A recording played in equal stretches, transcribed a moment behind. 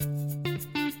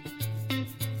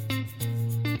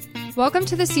Welcome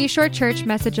to the Seashore Church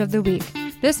Message of the Week.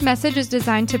 This message is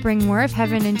designed to bring more of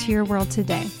heaven into your world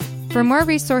today. For more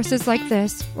resources like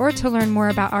this, or to learn more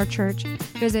about our church,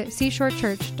 visit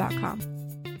seashorechurch.com.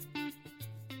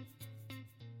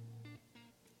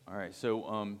 All right, so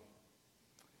I'm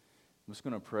just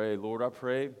going to pray. Lord, I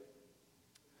pray,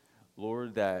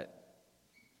 Lord, that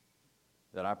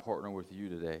I partner with you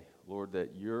today. Lord,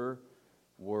 that your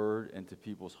word into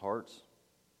people's hearts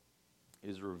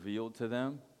is revealed to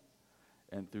them.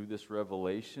 And through this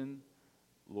revelation,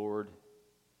 Lord,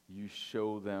 you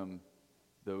show them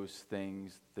those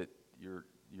things that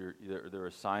their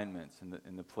assignments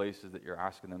and the places that you're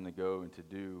asking them to go and to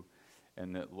do.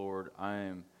 And that, Lord,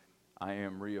 I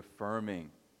am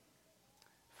reaffirming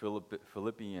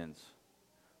Philippians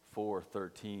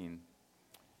 4:13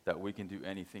 that we can do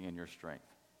anything in your strength.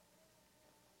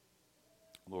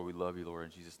 Lord, we love you, Lord.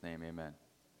 In Jesus' name, amen.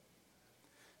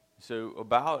 So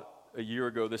about a year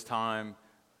ago this time,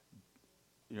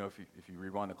 if you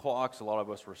rewind the clocks, a lot of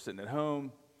us were sitting at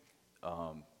home,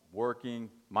 working.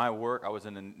 I was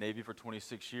in the Navy for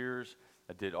 26 years.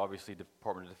 I did, obviously,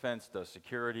 Department of Defense, does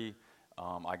security.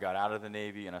 I got out of the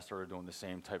Navy, and I started doing the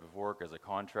same type of work as a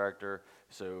contractor.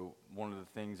 So one of the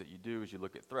things that you do is you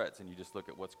look at threats, and you just look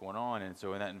at what's going on. And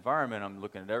so in that environment, I'm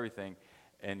looking at everything,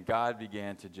 and God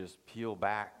began to just peel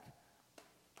back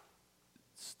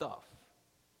stuff.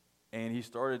 And he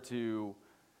started to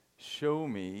show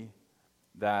me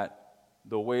that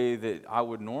the way that I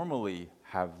would normally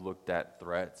have looked at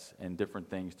threats and different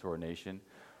things to our nation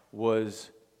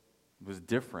was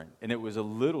different. And it was a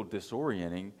little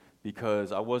disorienting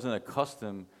because I wasn't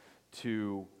accustomed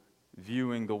to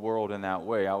viewing the world in that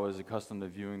way. I was accustomed to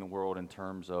viewing the world in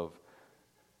terms of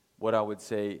what I would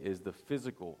say is the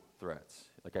physical threats.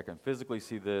 Like, I can physically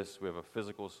see this, we have a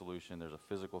physical solution, there's a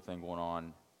physical thing going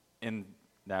on in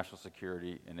national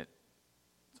security, and it's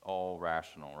all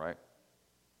rational, right?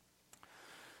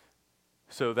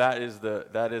 So that is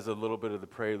a little bit of the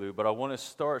prelude, but I want to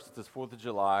start, since it's 4th of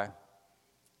July,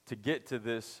 to get to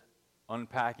this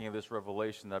unpacking of this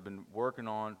revelation that I've been working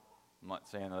on. I'm not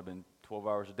saying that I've been 12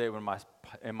 hours a day, but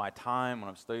in my time, when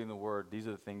I'm studying the Word, these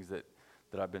are the things that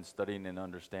I've been studying and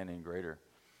understanding greater.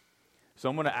 So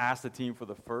I'm going to ask the team for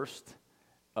the first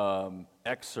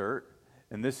excerpt,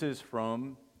 and this is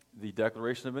from the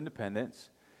Declaration of Independence.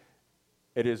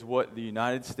 It is what the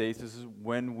United States, this is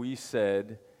when we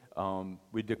said,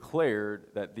 we declared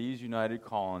that these united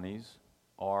colonies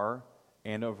are,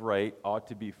 and of right, ought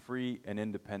to be free and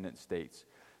independent states.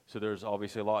 So there's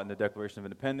obviously a lot in the Declaration of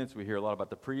Independence. We hear a lot about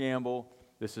the preamble.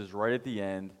 This is right at the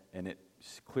end, and it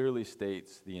clearly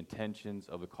states the intentions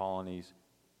of the colonies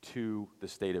to the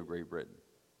state of Great Britain.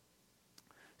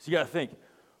 So you got to think,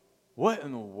 what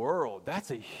in the world?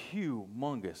 That's a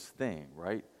humongous thing,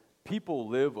 right? People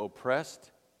live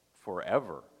oppressed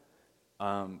forever.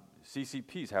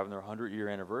 CCP's having their 100-year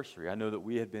anniversary. I know that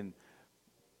we had been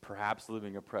perhaps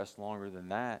living oppressed longer than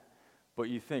that, but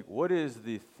you think, what is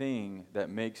the thing that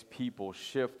makes people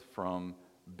shift from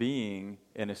being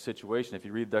in a situation? If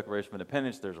you read the Declaration of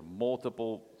Independence, there's a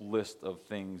multiple list of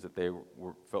things that they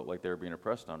felt like they were being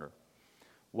oppressed under.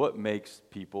 What makes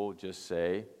people just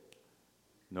say,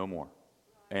 no more,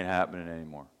 ain't happening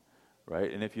anymore,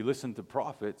 right? And if you listen to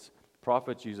prophets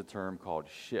use a term called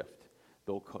shift.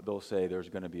 They'll say there's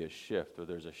going to be a shift, or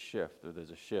there's a shift, or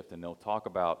there's a shift, and they'll talk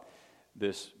about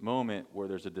this moment where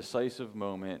there's a decisive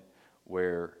moment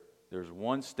where there's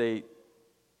one state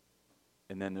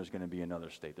and then there's going to be another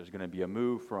state. There's going to be a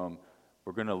move from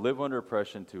we're going to live under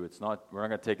oppression to we're not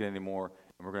going to take it anymore,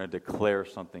 and we're going to declare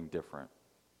something different.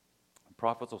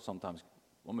 Prophets will sometimes,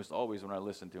 almost always when I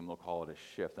listen to them, they'll call it a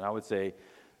shift. And I would say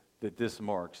that this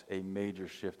marks a major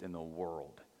shift in the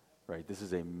world, right? This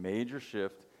is a major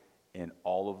shift in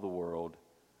all of the world.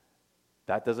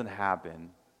 That doesn't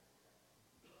happen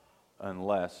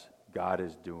unless God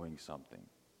is doing something.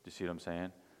 Do you see what I'm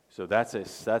saying? So that's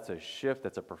a shift.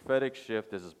 That's a prophetic shift.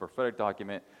 This is a prophetic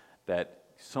document that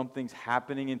something's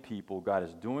happening in people. God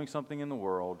is doing something in the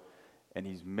world, and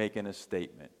he's making a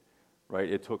statement, right?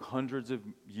 It took hundreds of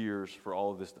years for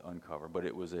all of this to uncover, but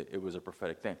it was a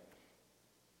prophetic thing.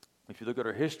 If you look at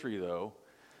our history, though,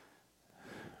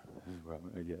 this is where I'm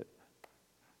going to get.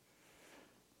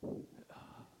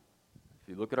 If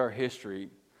you look at our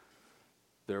history,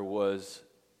 there was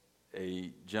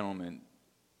a gentleman,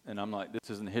 and this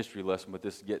isn't a history lesson, but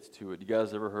this gets to it. You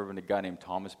guys ever heard of a guy named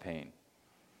Thomas Paine?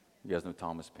 You guys know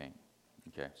Thomas Paine?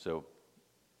 Okay, so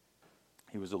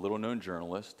he was a little-known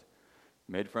journalist,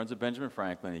 made friends with Benjamin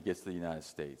Franklin. He gets to the United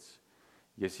States.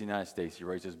 He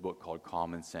writes this book called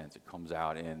Common Sense. It comes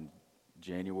out in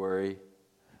January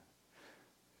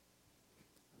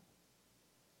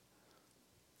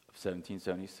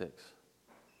 1776.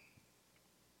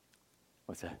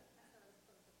 What's that?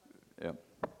 Yep.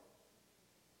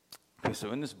 Okay,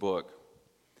 so in this book,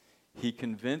 he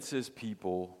convinces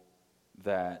people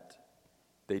that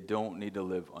they don't need to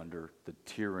live under the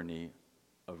tyranny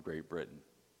of Great Britain.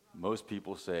 Most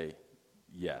people say,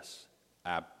 yes,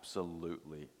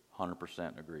 absolutely,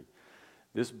 100% agree.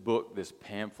 This book, this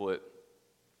pamphlet,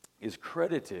 is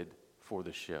credited for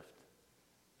the shift.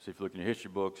 So if you look in your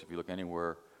history books, if you look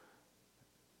anywhere,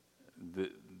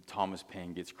 Thomas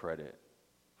Paine gets credit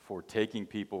for taking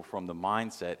people from the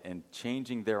mindset and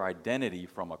changing their identity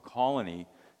from a colony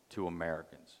to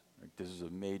Americans. Like, this is a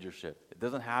major shift. It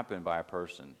doesn't happen by a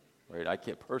person,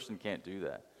 right? Person can't do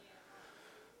that.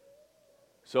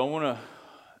 So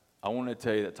I want to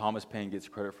tell you that Thomas Paine gets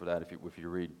credit for that if you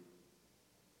read.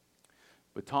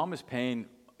 But Thomas Paine,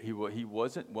 he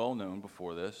wasn't well known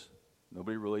before this.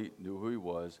 Nobody really knew who he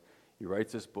was. He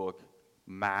writes this book,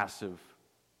 massive,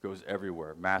 goes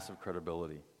everywhere, massive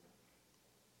credibility.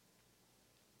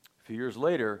 A few years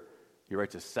later, he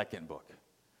writes a second book.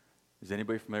 Is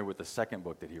anybody familiar with the second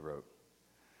book that he wrote?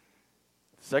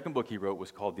 The second book he wrote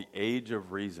was called The Age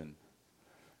of Reason.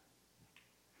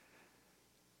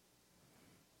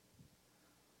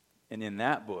 And in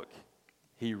that book,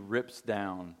 he rips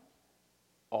down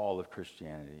all of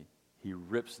Christianity. He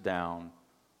rips down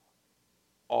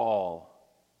all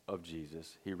of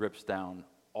Jesus. He rips down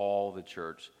all the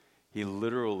church. He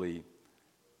literally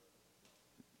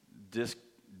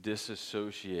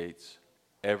disassociates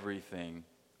everything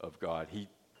of God. He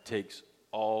takes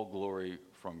all glory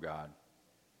from God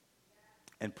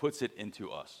and puts it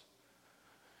into us.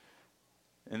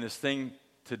 And this thing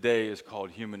today is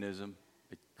called humanism.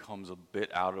 It comes a bit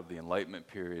out of the Enlightenment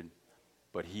period,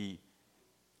 but he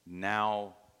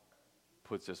now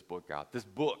puts this book out. This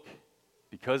book,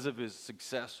 because of his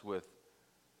success with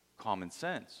Common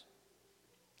Sense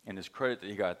and his credit that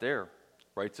he got there,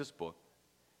 writes this book.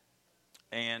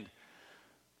 And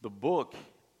the book,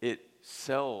 it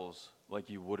sells like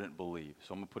you wouldn't believe.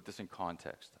 So I'm going to put this in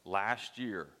context. Last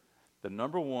year, the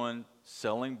number one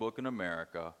selling book in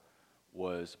America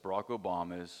was Barack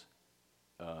Obama's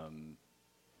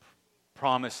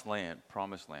Promised Land.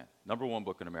 Number one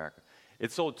book in America.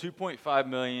 It sold 2.5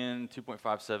 million,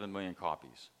 2.57 million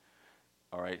copies.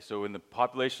 All right, so in the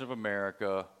population of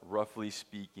America, roughly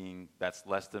speaking, that's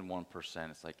less than 1%.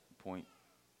 It's like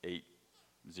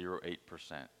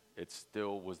 0.808%. It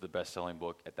still was the best-selling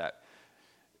book at that.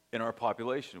 In our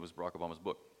population, it was Barack Obama's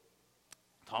book.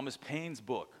 Thomas Paine's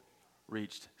book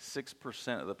reached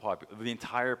 6% of the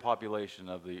entire population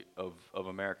of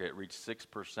America. It reached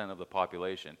 6% of the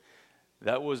population.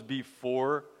 That was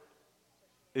before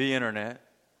the internet.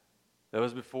 That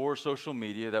was before social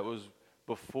media. That was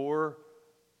before,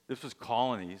 this was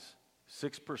colonies.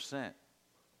 6%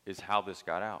 is how this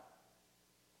got out.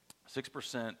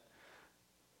 6%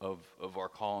 of our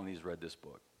colonies read this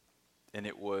book. And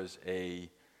it was the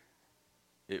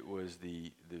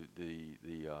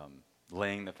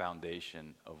laying the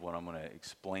foundation of what I'm going to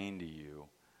explain to you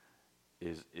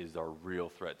is our real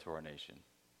threat to our nation.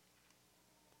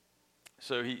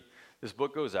 So this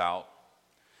book goes out,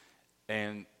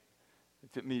 and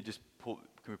let me just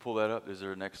can we pull that up? Is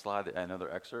there a next slide,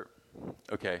 another excerpt?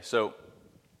 Okay, so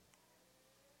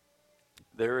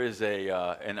there is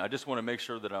and I just want to make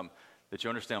sure that you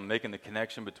understand I'm making the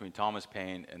connection between Thomas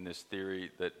Paine and this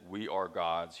theory that we are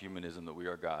gods, humanism, that we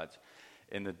are gods.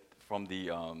 I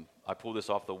pulled this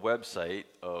off the website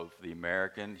of the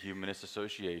American Humanist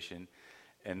Association,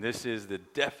 and this is the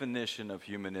definition of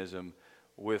humanism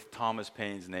with Thomas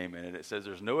Paine's name in it. It says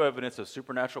there's no evidence of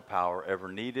supernatural power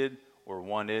ever needed or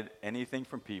wanted anything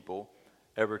from people,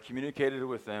 ever communicated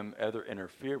with them, ever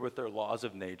interfered with their laws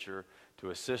of nature to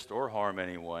assist or harm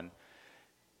anyone. ...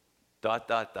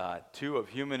 Two of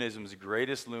humanism's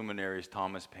greatest luminaries,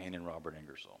 Thomas Paine and Robert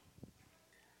Ingersoll.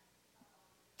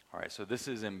 All right, so this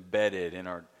is embedded in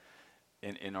our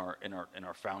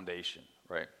foundation,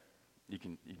 right? You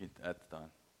can that's done.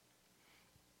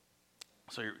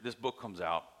 So this book comes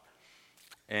out,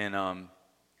 and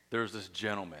there's this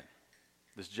gentleman.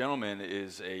 This gentleman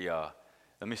is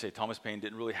let me say, Thomas Paine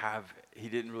didn't really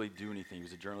do anything. He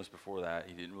was a journalist before that.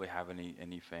 He didn't really have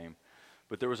any fame.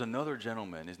 But there was another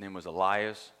gentleman. His name was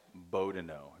Elias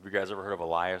Boudinot. Have you guys ever heard of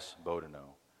Elias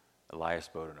Boudinot? Elias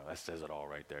Boudinot. That says it all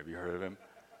right there. Have you heard of him?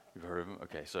 You've heard of him?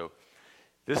 Okay, so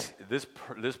this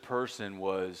person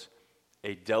was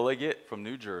a delegate from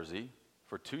New Jersey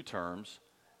for 2 terms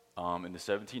in the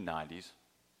 1790s.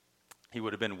 He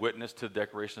would have been witness to the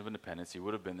Declaration of Independence. He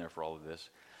would have been there for all of this.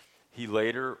 He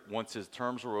later, once his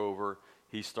terms were over,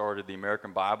 he started the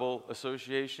American Bible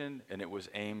Association, and it was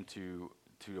aimed to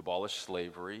to abolish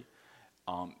slavery.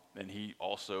 And he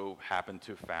also happened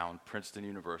to found Princeton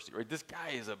University. Right? This guy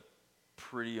is a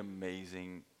pretty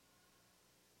amazing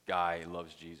guy. He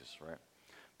loves Jesus, right?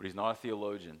 But he's not a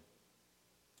theologian.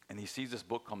 And he sees this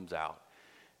book comes out.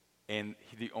 And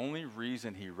the only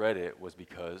reason he read it was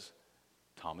because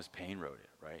Thomas Paine wrote it,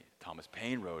 right? Thomas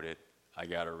Paine wrote it. I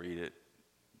got to read it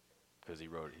because he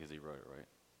wrote it, right?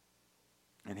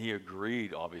 And he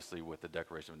agreed, obviously, with the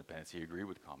Declaration of Independence. He agreed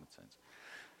with common sense.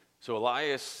 So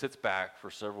Elias sits back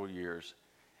for several years,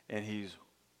 and he's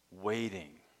waiting.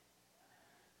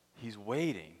 He's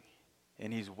waiting,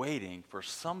 and he's waiting for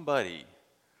somebody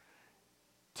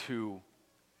to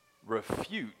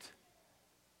refute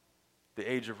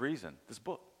the Age of Reason, this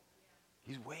book.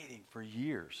 He's waiting for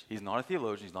years. He's not a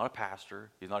theologian. He's not a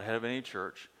pastor. He's not head of any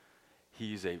church.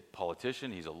 He's a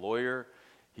politician. He's a lawyer.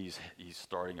 He's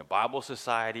starting a Bible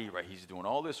society, right? He's doing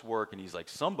all this work, and he's like,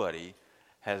 somebody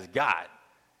has got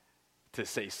to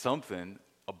say something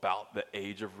about the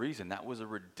Age of Reason. That was a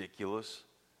ridiculous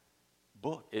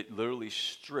book. It literally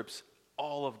strips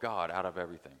all of God out of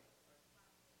everything.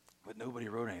 But nobody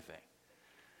wrote anything.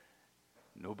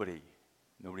 Nobody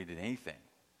did anything.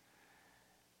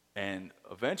 And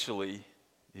eventually,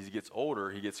 as he gets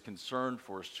older, he gets concerned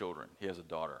for his children. He has a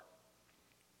daughter.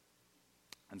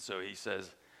 And so he says,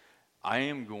 I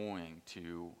am going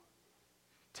to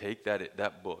take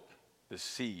that book, the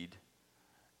seed,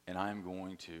 and I am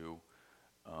going to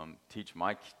teach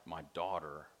my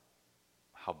daughter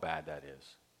how bad that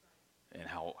is and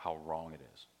how wrong it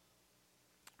is.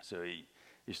 So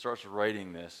he starts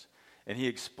writing this, and he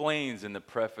explains in the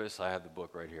preface. I have the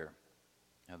book right here.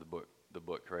 I have the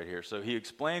book right here. So he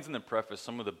explains in the preface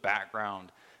some of the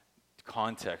background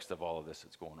context of all of this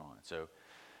that's going on. So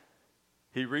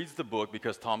he reads the book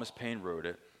because Thomas Paine wrote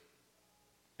it,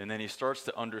 and then he starts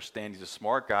to understand. He's a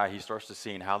smart guy. He starts to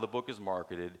see how the book is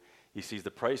marketed. He sees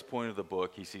the price point of the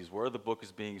book. He sees where the book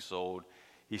is being sold.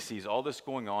 He sees all this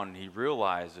going on, and he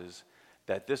realizes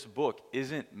that this book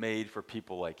isn't made for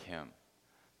people like him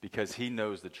because he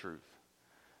knows the truth.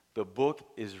 The book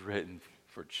is written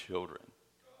for children.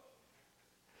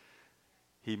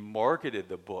 He marketed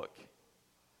the book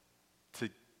to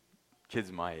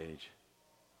kids my age.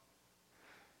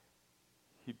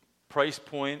 Price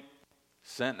point,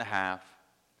 $1.50,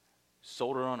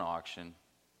 sold it on auction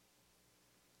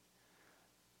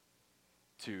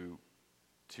to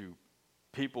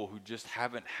people who just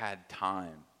haven't had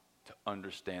time to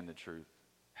understand the truth,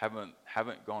 haven't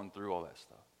gone through all that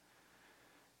stuff.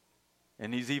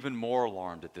 And he's even more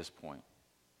alarmed at this point.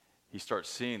 He starts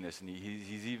seeing this, and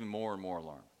he's even more and more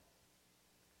alarmed.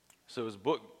 So his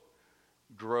book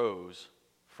grows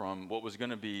from what was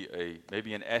going to be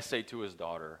maybe an essay to his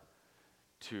daughter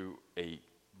to a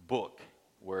book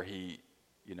where he's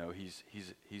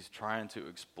trying to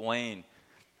explain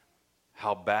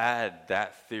how bad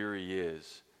that theory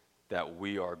is that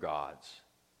we are gods,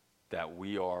 that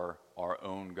we are our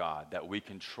own God, that we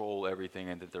control everything,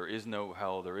 and that there is no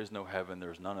hell, there is no heaven,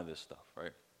 there's none of this stuff,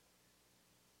 right?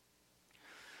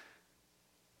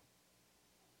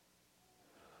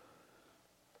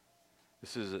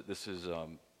 This is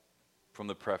from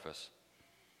the preface.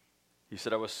 He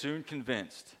said, I was soon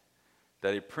convinced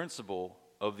that a principle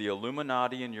of the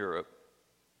Illuminati in Europe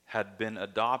had been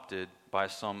adopted by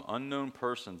some unknown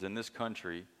persons in this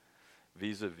country,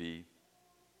 vis-a-vis,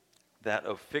 that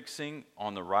of fixing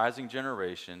on the rising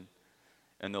generation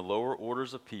and the lower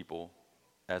orders of people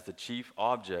as the chief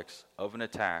objects of an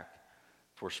attack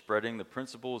for spreading the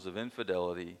principles of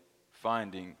infidelity,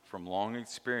 finding from long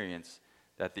experience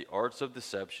that the arts of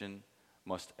deception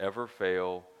must ever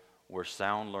fail where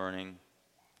sound learning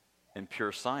and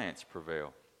pure science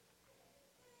prevail.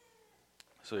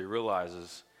 So he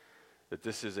realizes that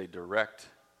this is a direct,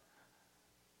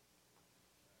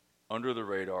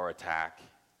 under-the-radar attack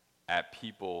at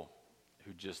people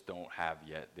who just don't have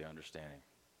yet the understanding.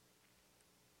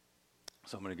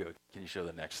 So I'm going to go, can you show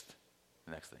the next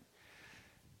thing?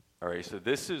 All right, so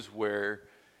this is where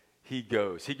he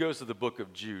goes. He goes to the book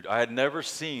of Jude. I had never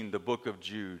seen the book of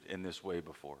Jude in this way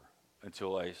before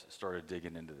until I started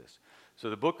digging into this.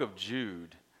 So the book of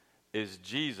Jude is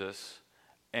Jesus,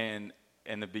 and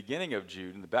the beginning of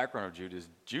Jude, and the background of Jude is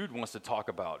Jude wants to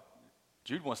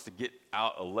get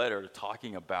out a letter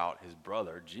talking about his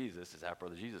brother, Jesus, his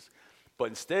half-brother Jesus. But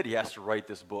instead he has to write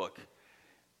this book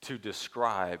to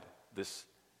describe this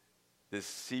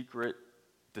secret,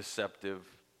 deceptive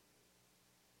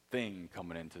thing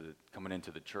coming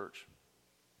into the church.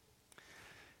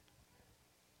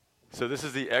 So this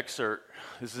is the excerpt.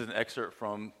 This is an excerpt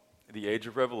from the age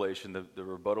of revelation, the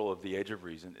rebuttal of the age of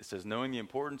reason. It says, knowing the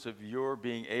importance of your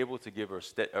being able to give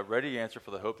a ready answer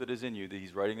for the hope that is in you, that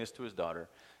he's writing this to his daughter,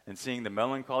 and seeing the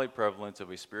melancholy prevalence of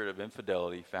a spirit of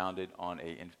infidelity founded on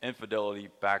infidelity,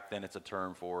 back then it's a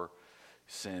term for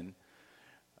sin,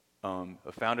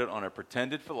 founded on a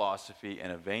pretended philosophy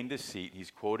and a vain deceit.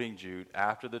 He's quoting Jude,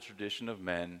 after the tradition of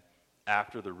men,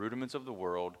 after the rudiments of the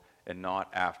world, and not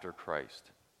after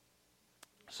Christ.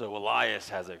 So Elias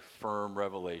has a firm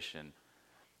revelation,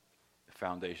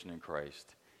 foundation in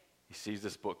Christ. He sees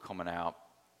this book coming out,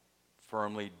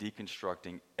 firmly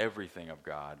deconstructing everything of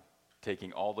God,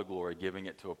 taking all the glory, giving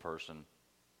it to a person,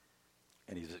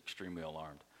 and he's extremely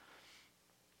alarmed.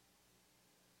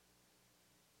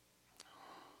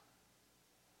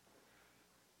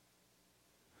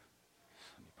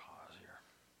 Let me pause here.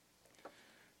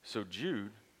 So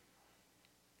Jude,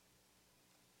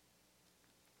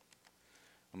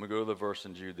 I'm going to go to the verse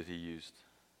in Jude that he used.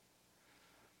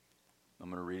 I'm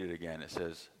going to read it again. It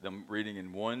says, I'm reading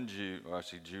in 1 Jude, well,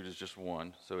 actually Jude is just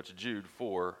 1, so it's Jude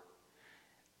 4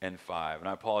 and 5. And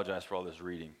I apologize for all this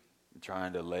reading. I'm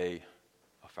trying to lay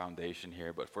a foundation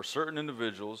here. But for certain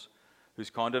individuals whose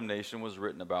condemnation was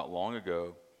written about long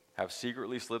ago have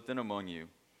secretly slipped in among you.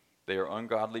 They are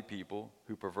ungodly people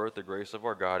who pervert the grace of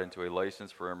our God into a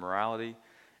license for immorality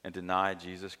and deny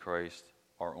Jesus Christ,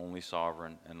 our only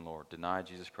sovereign and Lord. Deny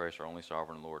Jesus Christ, our only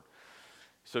sovereign Lord.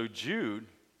 So Jude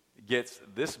gets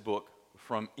this book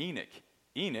from Enoch.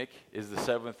 Enoch is the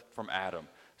seventh from Adam.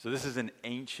 So this is an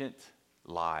ancient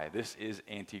lie. This is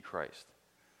Antichrist,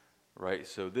 right?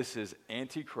 So this is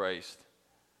Antichrist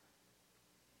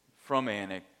from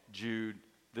Enoch. Jude,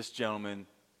 this gentleman,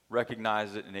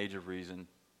 recognizes it in Age of Reason.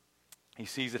 He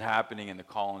sees it happening in the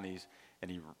colonies,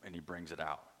 and he brings it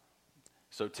out.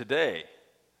 So today,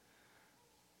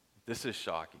 this is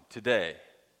shocking. Today,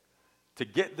 to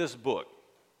get this book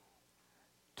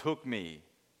took me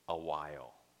a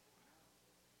while.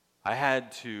 I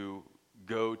had to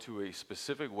go to a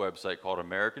specific website called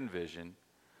American Vision,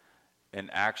 and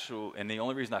the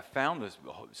only reason I found this,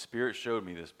 Spirit showed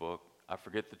me this book. I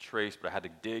forget the trace, but I had to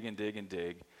dig and dig and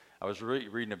dig. I was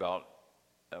learning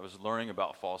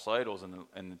about false idols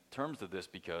in terms of this,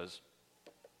 because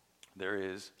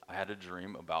I had a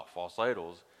dream about false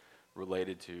idols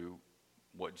related to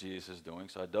what Jesus is doing.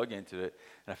 So I dug into it,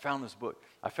 and I found this book.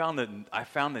 I found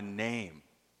the name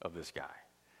of this guy.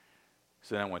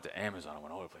 So then I went to Amazon. I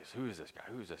went all over the place. Who is this guy?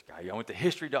 Who is this guy? I went to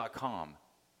history.com.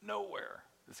 Nowhere.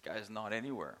 This guy is not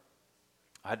anywhere.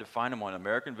 I had to find him on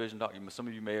AmericanVision.com. Some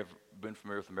of you may have been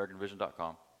familiar with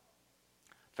AmericanVision.com.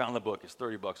 Found the book. It's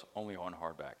 $30 only on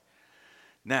hardback.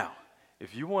 Now,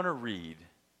 if you want to read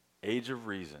Age of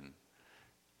Reason,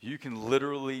 you can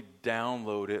literally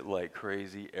download it like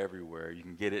crazy everywhere. You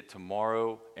can get it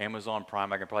tomorrow, Amazon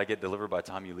Prime. I can probably get it delivered by the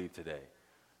time you leave today,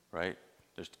 right?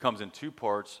 It comes in 2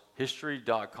 parts.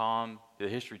 History.com, the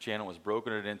History Channel, has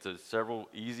broken it into several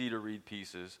easy-to-read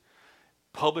pieces.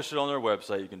 Published it on their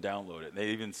website. You can download it. And they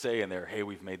even say in there, hey,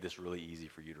 we've made this really easy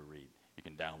for you to read. You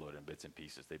can download it in bits and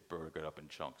pieces. They broke it up in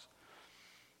chunks.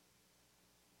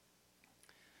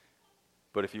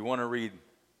 But if you want to read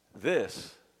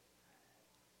this,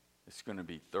 it's going to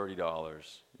be $30. You're going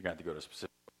to have to go to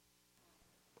specific.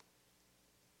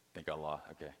 I think I lost.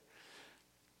 Okay.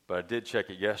 But I did check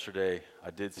it yesterday.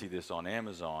 I did see this on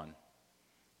Amazon.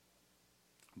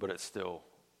 But it's still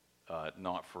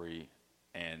not free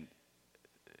and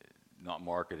not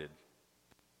marketed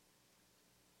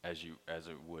as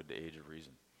it would the Age of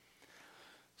Reason.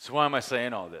 So why am I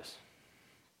saying all this?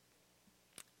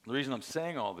 The reason I'm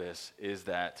saying all this is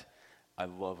that I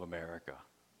love America,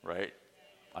 right?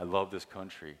 I love this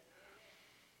country,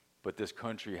 but this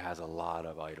country has a lot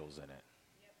of idols in it.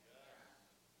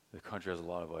 The country has a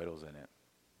lot of idols in it.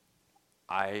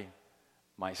 I,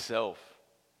 myself,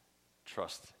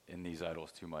 trust in these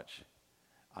idols too much.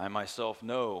 I myself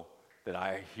know that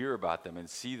I hear about them and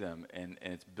see them, and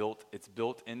it's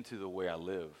built into the way I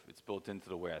live. It's built into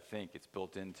the way I think. It's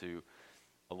built into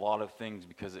a lot of things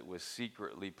because it was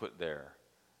secretly put there,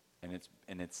 and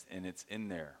it's in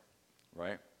there,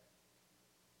 right?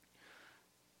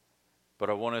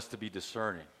 But I want us to be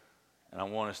discerning, and I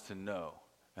want us to know,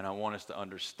 and I want us to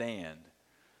understand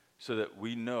so that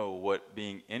we know what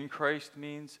being in Christ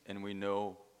means, and we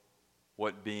know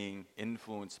what being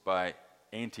influenced by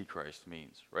Antichrist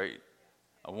means, right?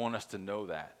 I want us to know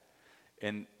that.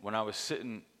 And when I was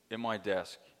sitting in my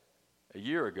desk a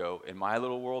year ago, in my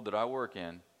little world that I work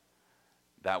in,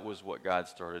 that was what God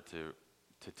started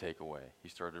to take away. He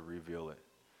started to reveal it.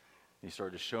 He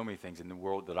started to show me things in the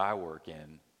world that I work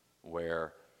in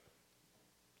where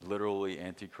literally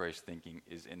Antichrist thinking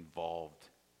is involved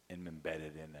and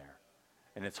embedded in there.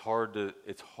 And it's hard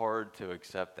to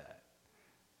accept that.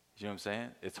 You know what I'm saying?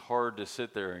 It's hard to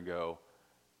sit there and go,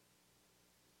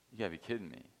 you gotta be kidding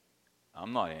me.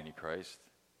 I'm not Antichrist.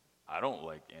 I don't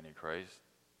like Antichrist.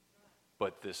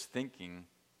 But this thinking,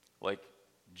 like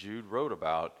Jude wrote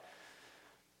about,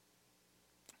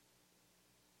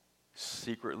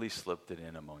 secretly slipped it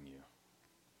in among you.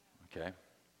 Okay?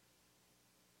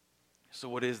 So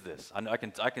what is this? I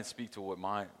can speak to what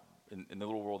in the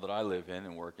little world that I live in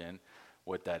and work in,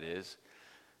 what that is.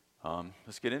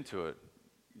 Let's get into it.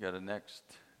 You got the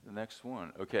next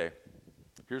one. Okay,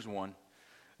 here's one.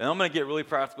 And I'm going to get really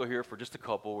practical here for just a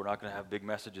couple. We're not going to have big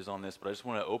messages on this, but I just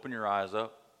want to open your eyes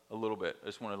up a little bit. I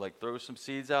just want to throw some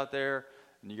seeds out there,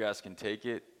 and you guys can take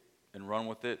it and run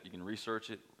with it. You can research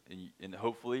it, and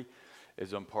hopefully,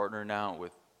 as I'm partnering now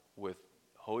with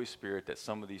Holy Spirit, that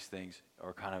some of these things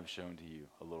are kind of shown to you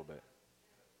a little bit.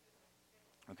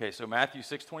 Okay, so Matthew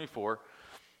 6:24.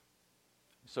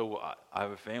 So I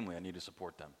have a family. I need to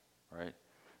support them, right?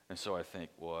 And so I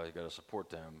think, well, I got to support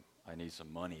them. I need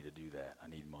some money to do that. I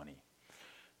need money.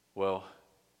 Well,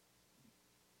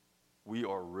 we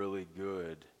are really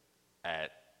good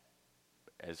at,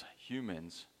 as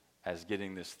humans, as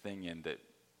getting this thing in that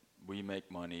we make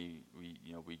money,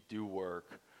 we do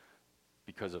work.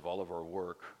 Because of all of our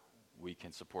work, we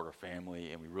can support our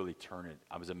family, and we really turn it.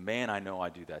 As a man, I know I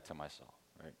do that to myself,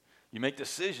 right? You make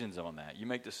decisions on that. You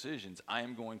make decisions. I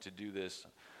am going to do this.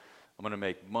 I'm going to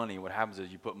make money. What happens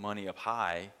is you put money up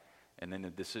high, and then the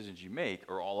decisions you make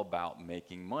are all about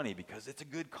making money because it's a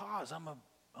good cause. I'm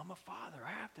a father.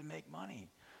 I have to make money,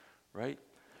 right?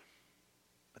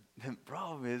 But the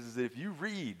problem is that if you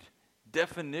read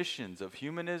definitions of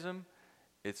humanism,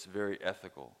 it's very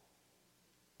ethical.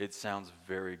 It sounds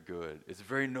very good. It's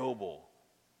very noble.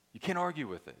 You can't argue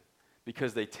with it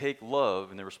because they take love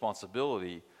and their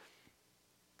responsibility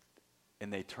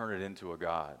and they turn it into a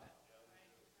God.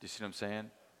 Do you see what I'm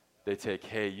saying? They take,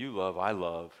 hey, you love, I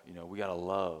love. We got to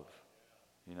love,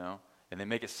 and they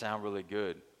make it sound really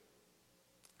good.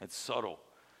 It's subtle,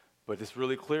 but it's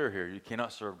really clear here. You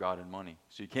cannot serve God in money.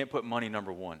 So you can't put money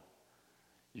number one.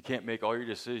 You can't make all your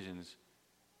decisions.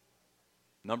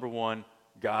 Number one,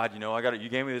 God, you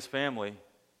gave me this family.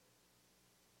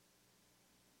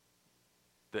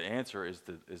 The answer is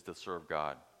to serve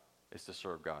God. It's to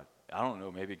serve God. I don't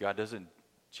know, maybe God doesn't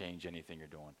change anything you're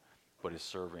doing, but it's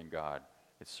serving God.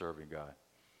 It's serving God.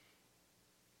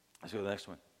 Let's go to the next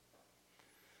one.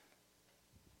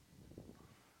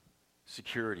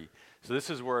 Security. So this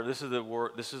is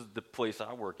the place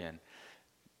I work in.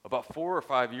 About 4 or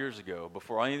 5 years ago,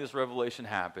 before any of this revelation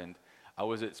happened, I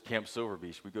was at Camp Silver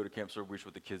Beach. We go to Camp Silver Beach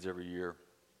with the kids every year.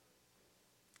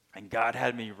 And God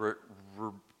had me,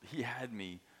 He had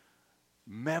me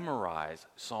memorize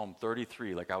Psalm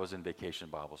 33 like I was in vacation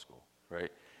Bible school, right?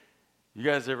 You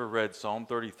guys ever read Psalm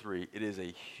 33? It is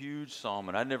a huge psalm,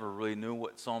 and I never really knew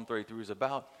what Psalm 33 was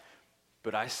about.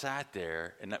 But I sat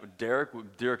there, and Derek,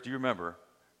 do you remember?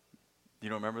 You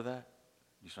don't remember that?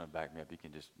 You just want to back me up. You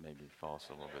can just maybe follow us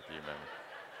a little bit. Do you remember?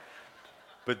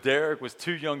 But Derek was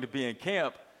too young to be in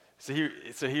camp, so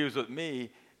he was with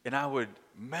me, and I would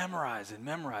memorize. And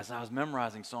I was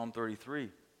memorizing Psalm 33.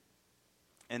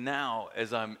 And now,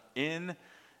 as I'm in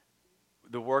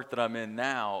the work that I'm in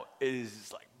now, it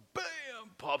is like, bam,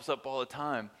 pops up all the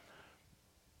time.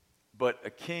 But a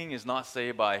king is not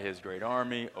saved by his great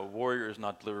army. A warrior is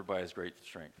not delivered by his great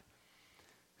strength.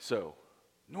 So,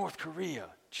 North Korea,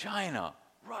 China,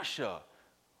 Russia,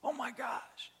 oh my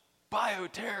gosh,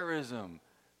 bioterrorism,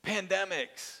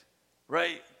 pandemics,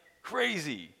 right?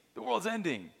 Crazy. The world's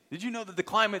ending. Did you know that the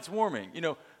climate's warming?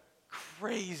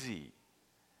 Crazy,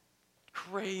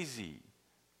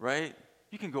 right?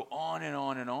 You can go on and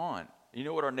on and on. You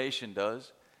know what our nation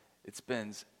does? It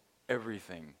spends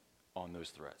everything on those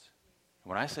threats.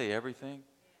 When I say everything,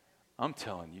 I'm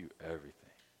telling you everything.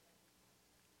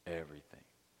 Everything.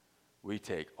 We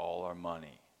take all our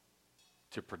money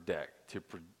to protect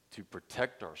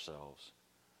ourselves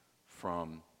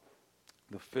from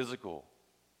the physical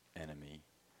enemy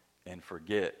and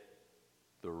forget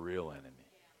the real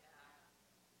enemy.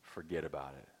 Forget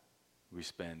about it. We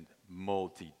spend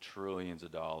multi-trillions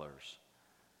of dollars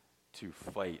to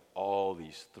fight all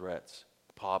these threats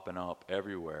popping up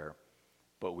everywhere,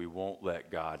 but we won't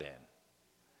let God in.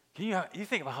 Can you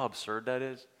think about how absurd that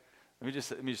is? Let me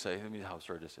just say how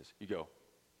absurd this is. You go,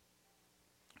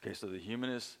 okay, so the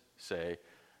humanists say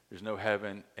there's no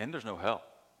heaven and there's no hell.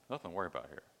 Nothing to worry about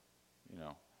here.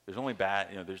 There's only bad,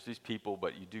 there's these people,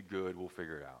 but you do good, we'll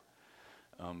figure it out.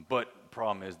 But the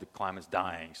problem is the climate's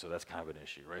dying, so that's kind of an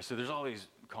issue, right? So there's all these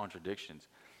contradictions.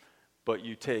 But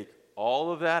you take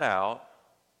all of that out,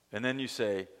 And then you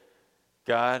say,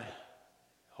 God,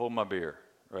 hold my beer,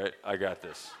 right? I got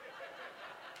this.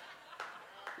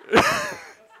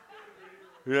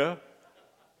 Yeah?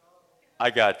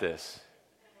 I got this.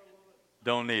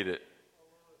 Don't need it.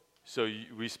 So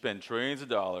we spend trillions of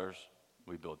dollars.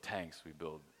 We build tanks. We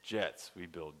build jets. We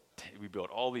build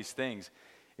all these things.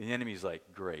 And the enemy's like,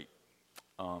 great.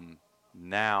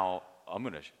 Now I'm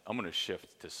gonna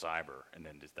shift to cyber. And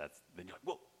then then you're like,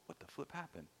 whoa, what the flip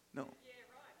happened? No. Yeah,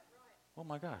 right. Oh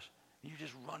my gosh. You're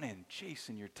just running,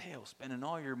 chasing your tail, spending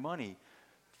all your money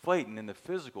fighting in the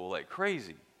physical like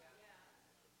crazy.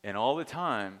 Yeah. And all the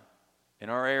time, in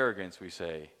our arrogance, we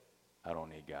say, I don't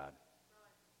need God.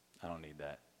 I don't need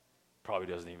that. Probably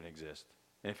doesn't even exist.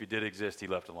 And if he did exist, he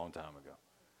left a long time ago.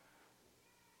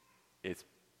 It's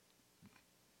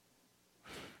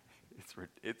can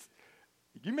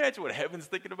you imagine what heaven's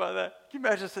thinking about that? Can you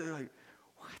imagine saying like,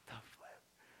 what the flip?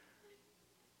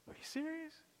 Are you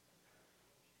serious?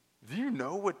 Do you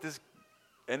know what this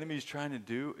enemy's trying to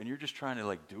do, and you're just trying to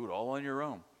like do it all on your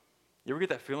own? You ever get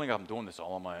that feeling I'm doing this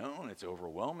all on my own? It's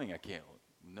overwhelming. I can't.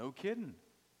 No kidding.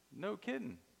 No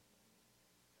kidding.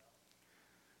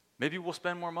 Maybe we'll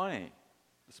spend more money.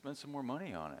 Let's spend some more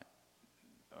money on it.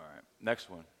 All right. Next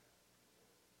one.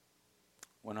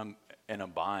 When I'm in a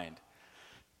bind.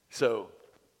 So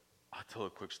I'll tell a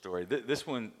quick story. This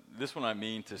one I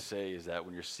mean to say is that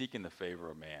when you're seeking the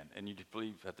favor of man, and you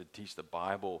believe you have to teach the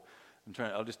Bible,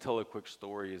 I'll just tell a quick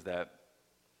story is that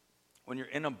when you're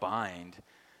in a bind,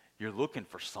 you're looking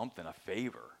for something, a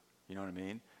favor. You know what I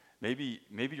mean?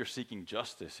 Maybe you're seeking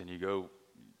justice, and you go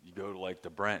to like the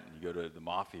Brent, and you go to the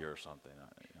mafia or something.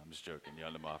 I'm just joking,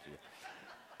 the mafia.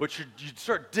 But you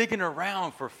start digging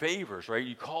around for favors, right?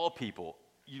 You call people,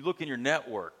 you look in your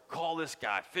network, call this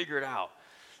guy, figure it out.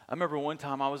 I remember one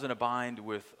time I was in a bind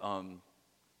with, and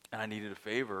I needed a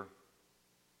favor.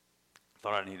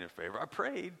 Thought I needed a favor. I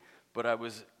prayed, but I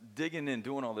was digging and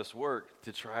doing all this work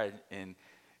to try and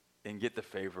get the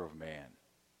favor of man.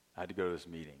 I had to go to this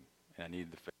meeting, and I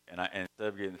needed the favor. And instead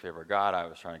of getting the favor of God, I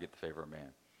was trying to get the favor of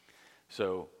man.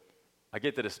 So I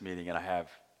get to this meeting, and I have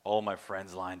all my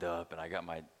friends lined up, and I got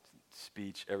my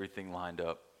speech, everything lined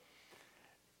up.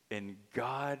 And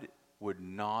God would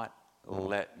not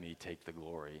let me take the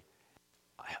glory.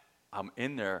 I'm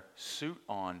in there, suit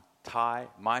on, tie,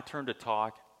 my turn to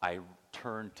talk. I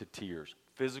turned to tears,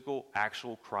 physical,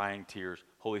 actual crying tears.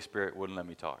 Holy Spirit wouldn't let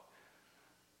me talk.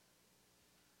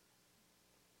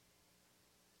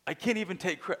 I can't even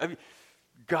take credit. I mean,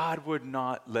 God would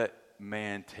not let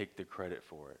man take the credit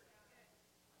for it.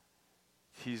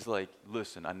 He's like,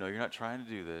 listen, I know you're not trying to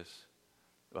do this,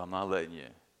 but I'm not letting you.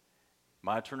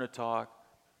 My turn to talk.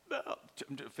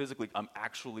 Physically,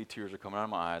 tears are coming out of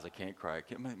my eyes. I can't cry.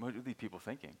 What are these people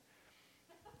thinking?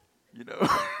 You know?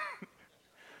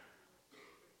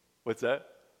 What's that?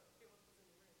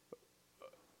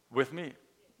 With me.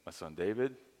 My son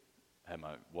David. I had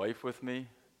my wife with me.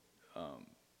 A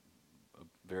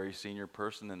very senior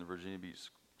person in the Virginia Beach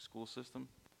school system.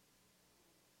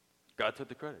 God took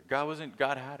the credit.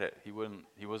 God had it. He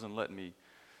wasn't letting me,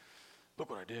 look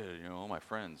what I did, all my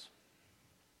friends.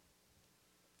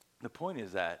 The point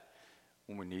is that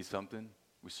when we need something,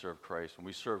 we serve Christ. When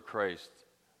we serve Christ,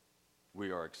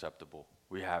 we are acceptable.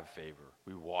 We have favor.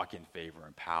 We walk in favor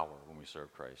and power when we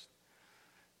serve Christ.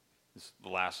 This is the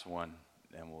last one,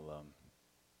 and we'll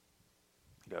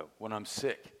go. When I'm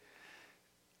sick,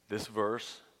 this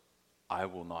verse, I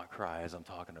will not cry as I'm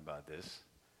talking about this,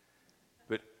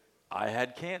 but I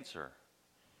had cancer,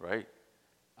 right?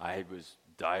 I was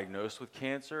diagnosed with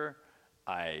cancer.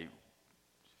 I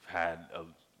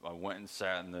went and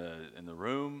sat in the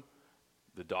room.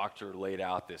 The doctor laid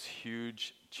out this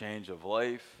huge change of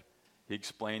life. He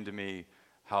explained to me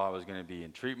how I was going to be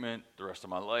in treatment the rest of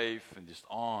my life, and just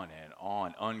on and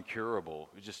on, uncurable.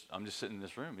 I'm just sitting in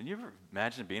this room. And you ever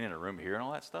imagine being in a room hearing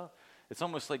all that stuff? It's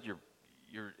almost like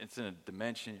it's in a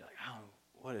dimension. You're like, oh,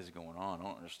 what is going on? I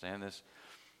don't understand this.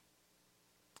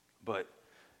 But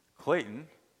Clayton,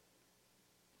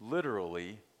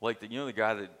 literally, like the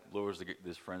guy that lowers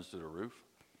his friends to the roof.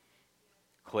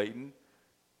 Clayton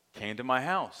came to my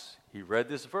house. He read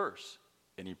this verse,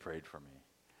 and he prayed for me.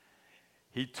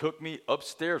 He took me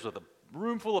upstairs with a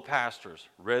room full of pastors,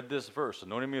 read this verse,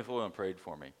 anointed me with oil, and prayed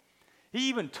for me. He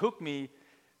even took me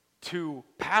to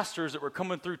pastors that were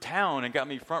coming through town and got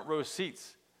me front row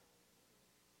seats.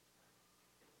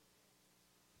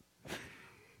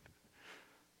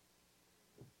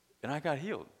 And I got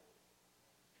healed.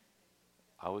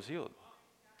 I was healed.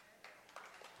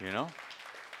 In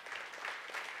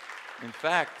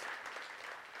fact,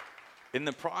 in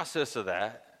the process of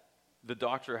that, the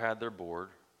doctor had their board,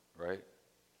 right?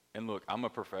 And look, I'm a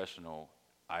professional.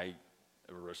 I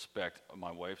respect,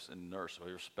 my wife's a nurse, so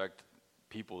I respect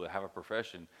people that have a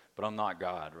profession, but I'm not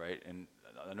God, right? And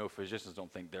I know physicians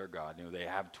don't think they're God. You know, they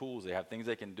have tools, they have things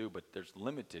they can do, but there's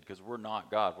limited because we're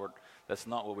not God. That's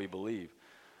not what we believe.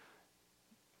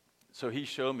 So he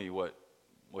showed me what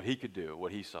he could do,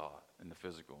 what he saw in the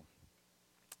physical.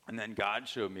 And then God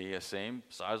showed me a same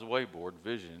size whiteboard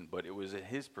vision, but it was in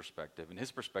his perspective. And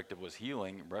his perspective was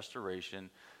healing, restoration,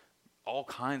 all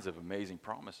kinds of amazing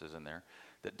promises in there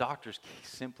that doctors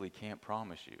simply can't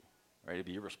promise you. Right? It'd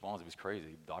be irresponsible. It's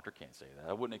crazy. The doctor can't say that.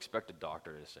 I wouldn't expect a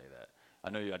doctor to say that.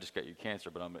 I know I just got you cancer,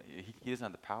 but he doesn't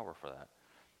have the power for that.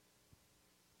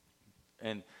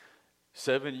 And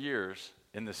 7 years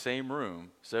in the same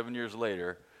room, 7 years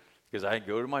later, because I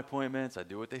go to my appointments, I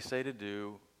do what they say to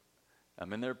do,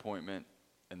 I'm in their appointment,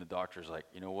 and the doctor's like,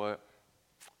 you know what?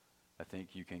 I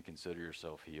think you can consider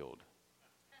yourself healed.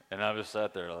 And I just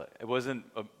sat there. Like, it wasn't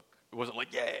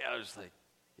like, yeah. I was just like,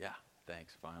 yeah,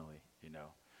 thanks, finally, you know.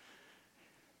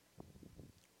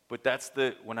 But that's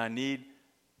when I need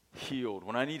healed,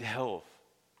 when I need health,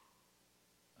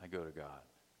 I go to God.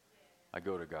 I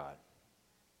go to God.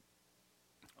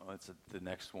 Oh, the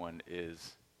next one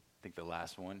is, I think the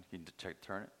last one. You can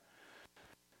turn it.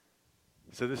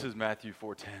 So this is Matthew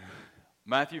 4:10.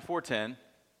 Matthew 4:10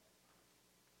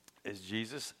 is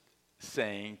Jesus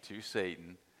saying to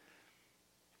Satan,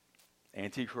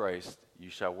 Antichrist, you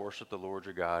shall worship the Lord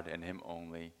your God, and him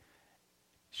only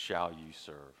shall you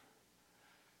serve.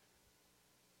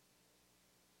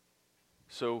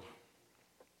 So,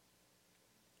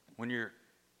 I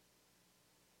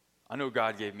know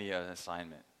God gave me an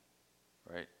assignment,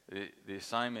 right? The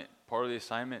assignment, part of the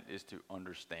assignment is to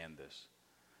understand this,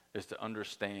 is to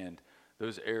understand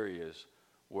those areas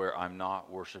where I'm not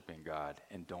worshiping God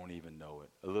and don't even know it.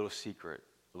 A little secret,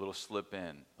 a little slip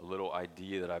in, a little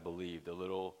idea that I believed, a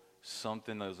little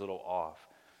something that's a little off.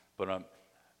 But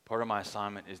part of my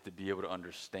assignment is to be able to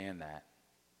understand that.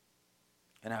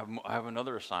 And I have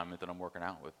another assignment that I'm working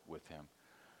out with him.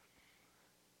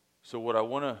 So what I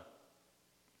want to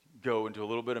go into a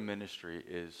little bit of ministry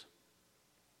is,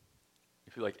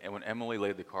 if you like, when Emily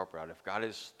laid the carpet out, if God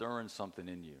is stirring something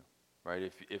in you,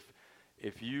 right? If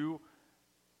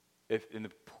in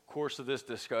the course of this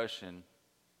discussion,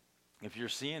 if you're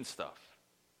seeing stuff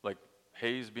like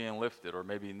haze being lifted or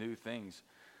maybe new things,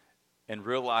 and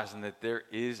realizing that there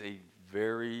is a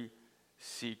very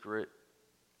secret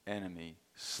enemy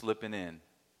slipping in,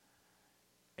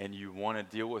 and you want to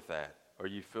deal with that, or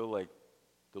you feel like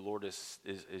the Lord is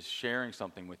sharing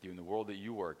something with you in the world that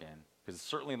you work in, because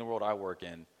certainly in the world I work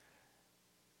in,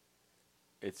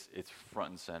 it's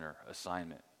front and center,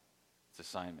 assignment. It's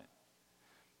assignment.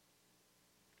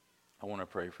 I want to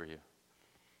pray for you.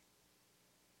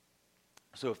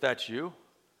 So if that's you,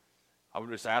 I would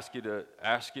just ask you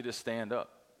to stand up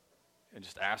and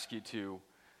just ask you to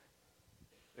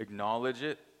acknowledge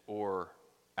it or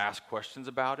ask questions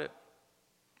about it.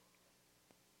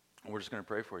 And we're just going to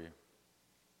pray for you.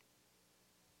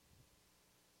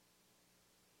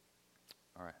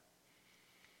 All right.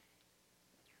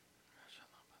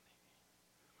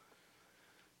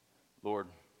 Lord,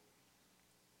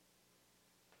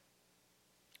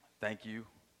 thank you.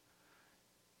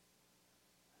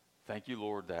 Thank you,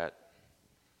 Lord, that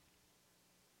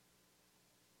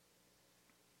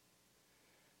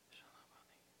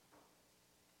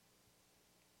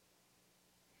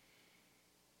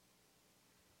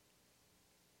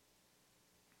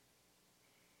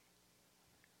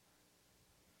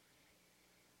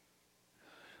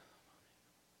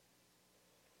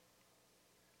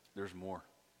there's more.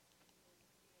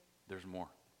 There's more.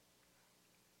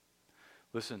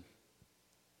 Listen,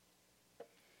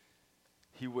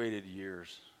 he waited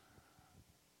years.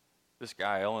 This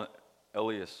guy,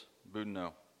 Elias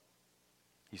Boudinot,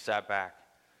 he sat back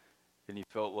and he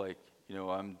felt like,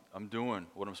 I'm doing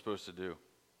what I'm supposed to do.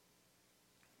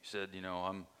 He said,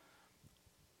 I'm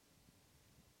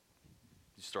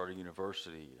starting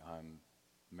university. I'm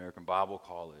American Bible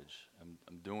College.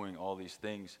 I'm doing all these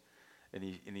things. And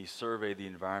he surveyed the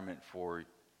environment for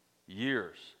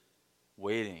years,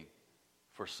 waiting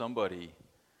for somebody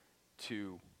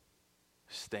to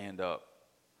stand up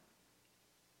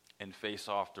and face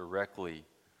off directly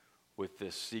with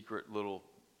this secret little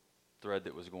thread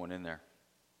that was going in there.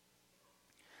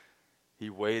 He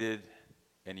waited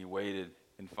and he waited,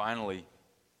 and finally,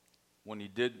 when he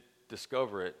did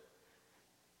discover it,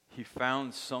 he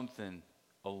found something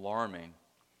alarming,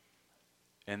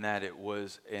 in that it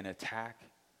was an attack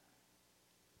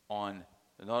on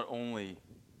not only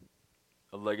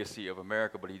a legacy of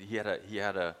America, but he had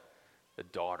a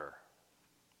daughter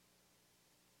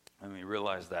And when he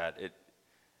realized that, it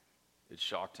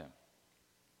shocked him.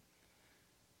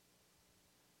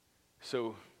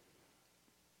 So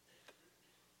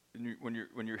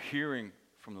when you're hearing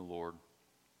from the Lord,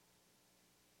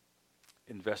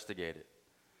 investigate it.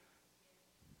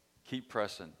 Keep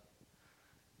pressing.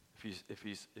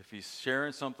 If he's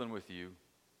sharing something with you,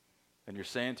 and you're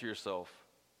saying to yourself,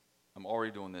 "I'm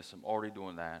already doing this. I'm already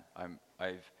doing that. I'm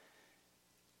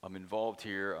involved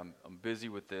here. I'm busy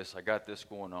with this. I got this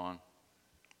going on.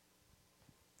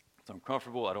 So I'm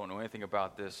comfortable. I don't know anything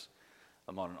about this.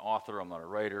 I'm not an author. I'm not a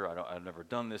writer. I've never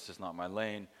done this. It's not my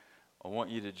lane." I want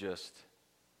you to just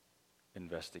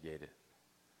investigate it.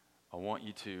 I want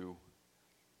you to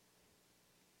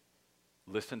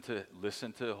listen to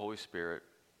the Holy Spirit.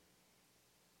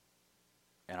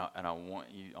 And I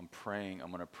want you, I'm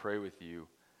going to pray with you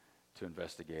to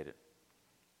investigate it.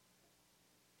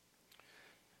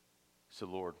 So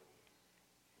Lord,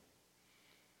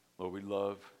 we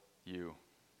love you.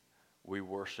 We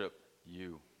worship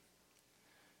you.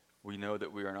 We know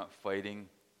that we are not fighting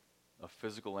a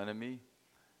physical enemy,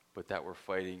 but that we're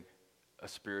fighting a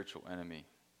spiritual enemy.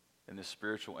 And the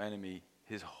spiritual enemy,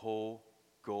 his whole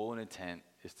goal and intent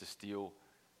is to steal,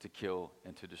 to kill,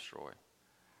 and to destroy.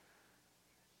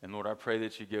 And Lord, I pray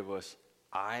that you give us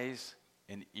eyes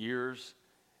and ears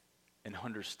and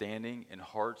understanding and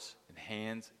hearts and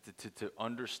hands to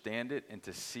understand it and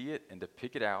to see it and to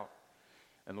pick it out.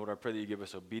 And Lord, I pray that you give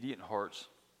us obedient hearts,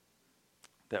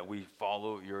 that we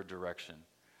follow your direction.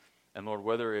 And Lord,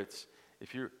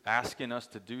 if you're asking us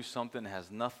to do something that has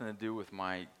nothing to do with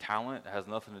my talent, has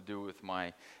nothing to do with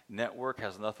my network,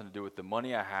 has nothing to do with the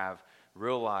money I have,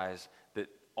 realize that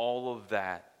all of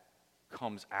that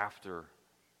comes after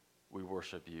we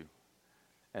worship you.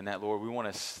 And that, Lord, we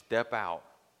want to step out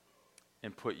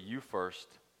and put you first.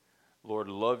 Lord,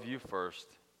 love you first,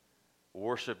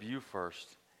 worship you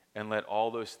first, and let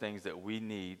all those things that we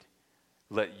need,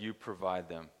 let you provide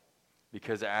them.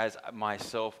 Because as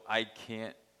myself, I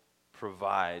can't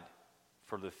provide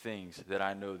for the things that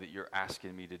I know that you're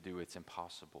asking me to do. It's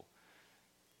impossible.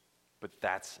 But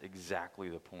that's exactly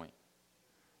the point.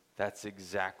 That's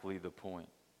exactly the point.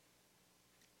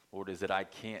 Lord, is that I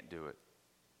can't do it.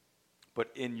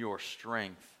 But in your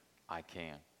strength, I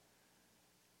can.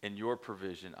 In your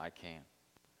provision, I can.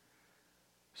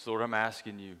 So Lord, I'm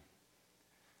asking you,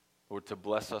 Lord, to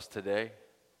bless us today.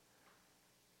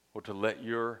 Lord, to let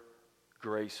your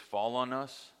grace fall on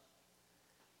us.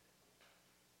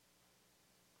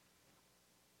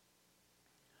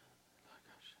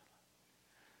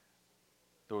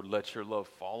 Lord, let your love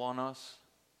fall on us.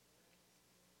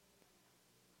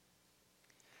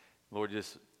 Lord,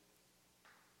 this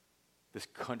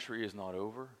country is not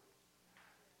over.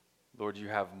 Lord, you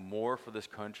have more for this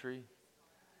country.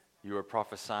 You are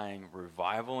prophesying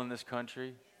revival in this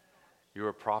country. You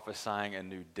are prophesying a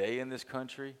new day in this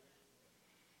country.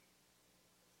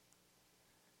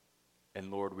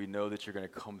 And Lord, we know that you're going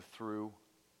to come through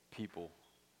people,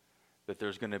 that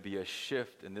there's going to be a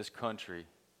shift in this country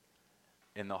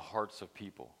in the hearts of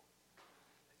people,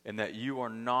 and that you are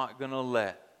not going to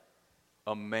let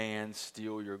a man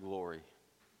steal your glory.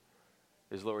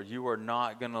 Is Lord, you are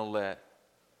not going to let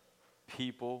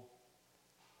people,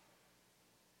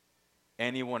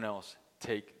 anyone else,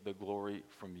 take the glory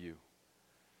from you.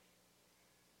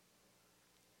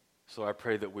 So I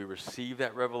pray that we receive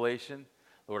that revelation.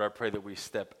 Lord, I pray that we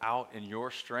step out in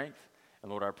your strength. And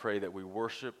Lord, I pray that we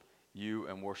worship you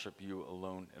and worship you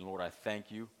alone. And Lord, I thank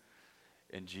you.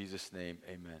 In Jesus' name,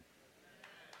 amen.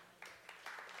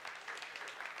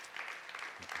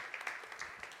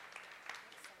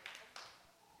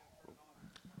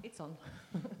 It's on.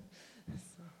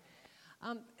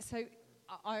 So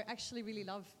I actually really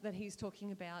love that he's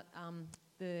talking about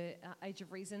the Age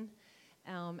of Reason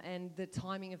and the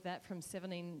timing of that from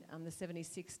the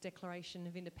 76 Declaration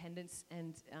of Independence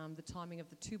and the timing of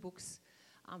the two books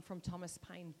from Thomas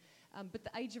Paine. But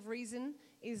the Age of Reason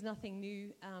is nothing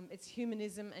new. It's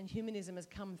humanism, and humanism has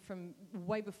come from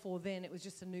way before then. It was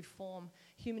just a new form.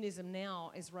 Humanism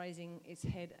now is raising its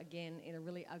head again in a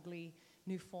really ugly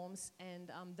new forms.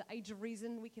 And the Age of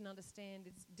Reason, we can understand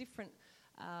it's different.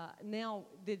 Now,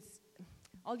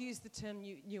 I'll use the term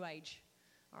New Age.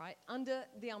 All right, under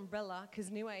the umbrella, because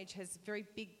New Age has a very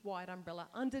big, wide umbrella,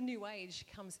 under New Age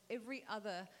comes every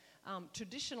other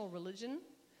traditional religion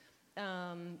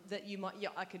that you might,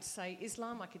 I could say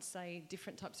Islam, I could say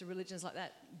different types of religions like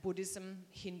that, Buddhism,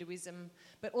 Hinduism,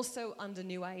 but also under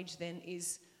New Age then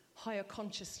is higher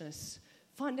consciousness.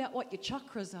 Find out what your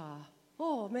chakras are.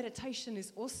 Oh, meditation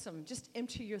is awesome. Just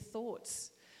empty your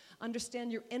thoughts.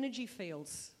 Understand your energy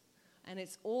fields. And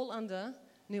it's all under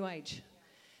New Age.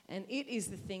 And it is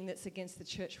the thing that's against the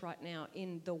church right now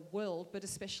in the world, but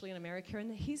especially in America.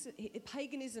 And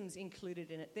paganism's included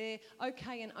in it. They're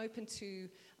okay and open to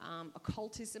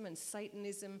occultism and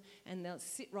Satanism, and they'll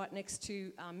sit right next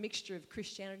to a mixture of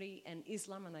Christianity and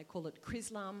Islam, and they call it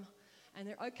Chrislam. And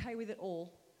they're okay with it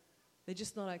all. They're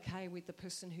just not okay with the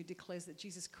person who declares that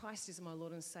Jesus Christ is my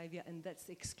Lord and Saviour, and that's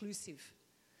exclusive.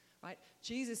 Right?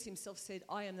 Jesus himself said,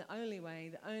 I am the only way,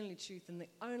 the only truth, and the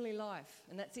only life.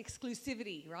 And that's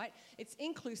exclusivity, right? It's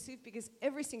inclusive because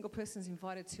every single person is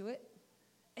invited to it.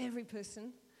 Every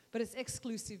person. But it's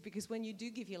exclusive because when you do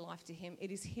give your life to him,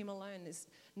 it is him alone. There's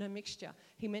no mixture.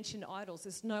 He mentioned idols.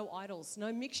 There's no idols.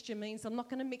 No mixture means I'm not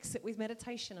going to mix it with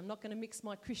meditation. I'm not going to mix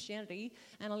my Christianity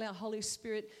and allow Holy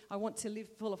Spirit. I want to live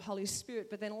full of Holy Spirit,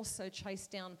 but then also chase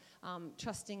down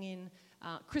trusting in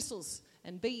crystals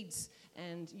and beads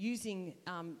and using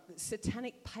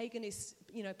satanic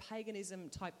paganism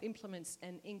type implements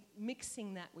and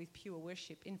mixing that with pure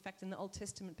worship. In fact, in the Old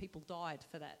Testament, people died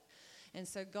for that. And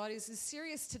so God is as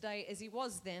serious today as he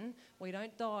was then. We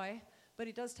don't die, but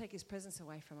he does take his presence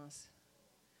away from us.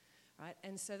 Right?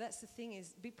 And so that's the thing,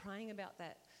 is be praying about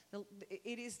that.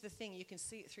 It is the thing. You can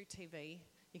see it through TV.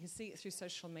 You can see it through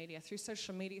social media. Through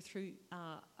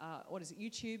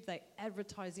YouTube. They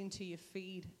advertise into your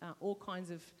feed all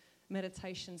kinds of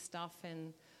meditation stuff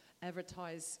and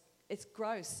advertise. It's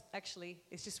gross, actually.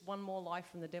 It's just one more lie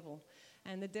from the devil.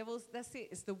 And the devil's, that's it.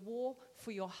 It's the war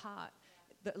for your heart.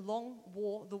 The long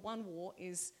war, the one war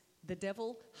is the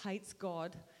devil hates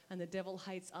God and the devil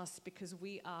hates us because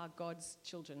we are God's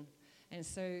children. And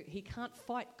so he can't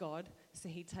fight God, so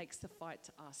he takes the fight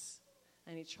to us.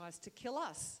 And he tries to kill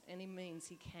us any means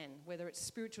he can, whether it's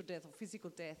spiritual death or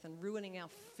physical death, and ruining our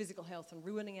physical health and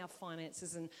ruining our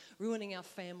finances and ruining our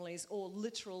families, or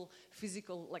literal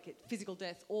physical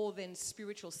death, or then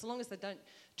spiritual, so long as they don't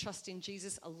trust in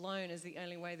Jesus alone as the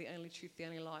only way, the only truth, the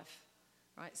only life.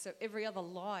 Right? So every other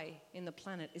lie in the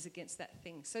planet is against that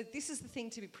thing. So this is the thing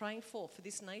to be praying for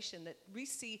this nation, that we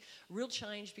see real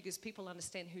change because people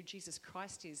understand who Jesus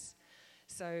Christ is.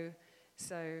 So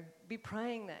be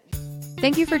praying that.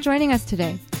 Thank you for joining us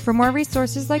today. For more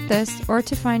resources like this, or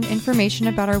to find information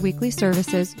about our weekly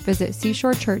services, visit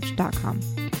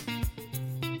seashorechurch.com.